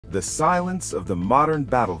The silence of the modern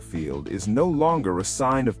battlefield is no longer a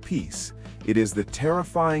sign of peace. It is the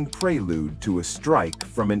terrifying prelude to a strike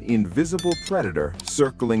from an invisible predator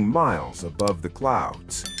circling miles above the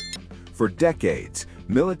clouds. For decades,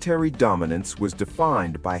 military dominance was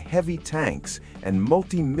defined by heavy tanks and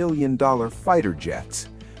multi-million-dollar fighter jets,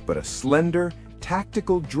 but a slender,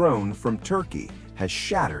 tactical drone from Turkey has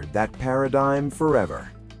shattered that paradigm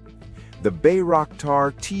forever. The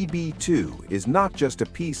Bayraktar TB2 is not just a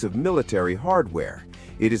piece of military hardware.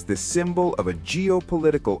 It is the symbol of a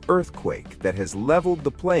geopolitical earthquake that has leveled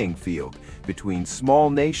the playing field between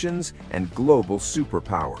small nations and global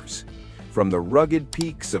superpowers. From the rugged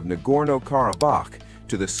peaks of Nagorno-Karabakh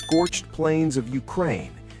to the scorched plains of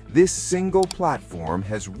Ukraine, this single platform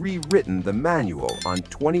has rewritten the manual on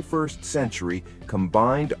 21st century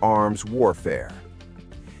combined arms warfare.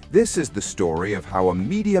 This is the story of how a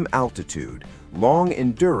medium-altitude,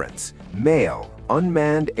 long-endurance, MAM-L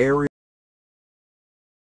unmanned aerial